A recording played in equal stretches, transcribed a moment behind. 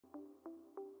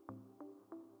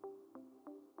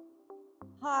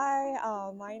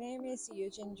Hi, my name is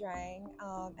Eugene Zhang,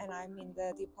 and I'm in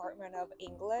the Department of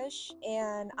English.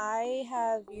 And I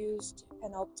have used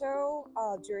Panopto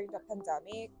during the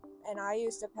pandemic, and I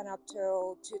used the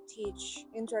Panopto to teach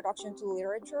Introduction to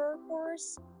Literature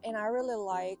course. And I really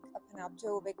like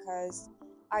Panopto because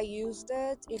I used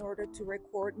it in order to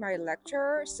record my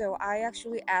lecture. So I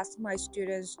actually asked my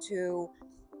students to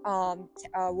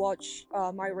watch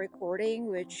my recording,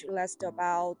 which lasts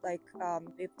about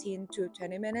 15 to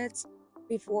 20 minutes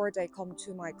before they come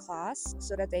to my class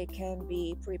so that they can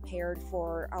be prepared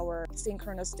for our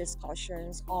synchronous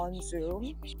discussions on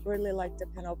Zoom. Really like the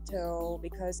Panopto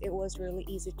because it was really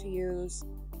easy to use,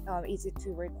 easy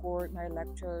to record my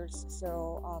lectures.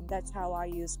 So that's how I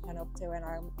use Panopto, and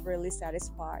I'm really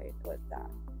satisfied with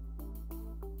that.